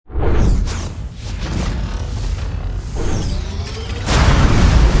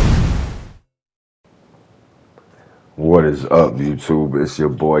What is up, YouTube? It's your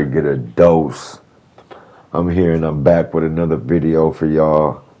boy Get a Dose. I'm here and I'm back with another video for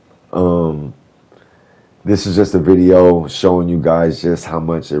y'all. This is just a video showing you guys just how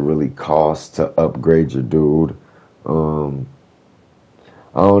much it really costs to upgrade your dude. I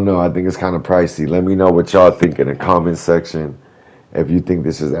don't know. I think it's kind of pricey. Let me know what y'all think in the comment section. If you think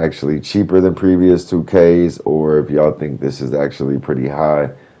this is actually cheaper than previous 2Ks, or if y'all think this is actually pretty high.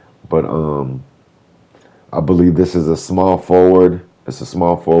 But I believe this is a small forward. It's a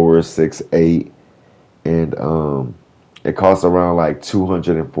small forward, 6'8", and it costs around like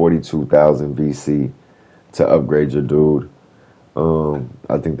 242,000 VC to upgrade your dude.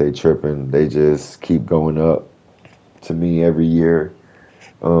 I think they tripping. They just keep going up to me every year.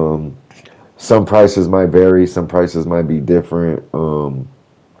 Some prices might vary. Some prices might be different,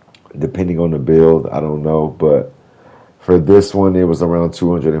 depending on the build. I don't know, but for this one, it was around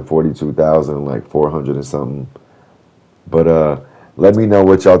 242,000, like 400 and something. But let me know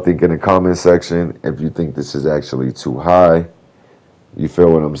what y'all think in the comment section. If you think this is actually too high, you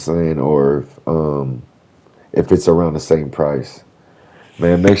feel what I'm saying, or if it's around the same price.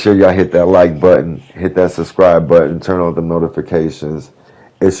 Man, make sure y'all hit that like button, hit that subscribe button, turn on the notifications.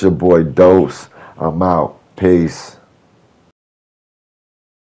 It's your boy Dose. I'm out. Peace.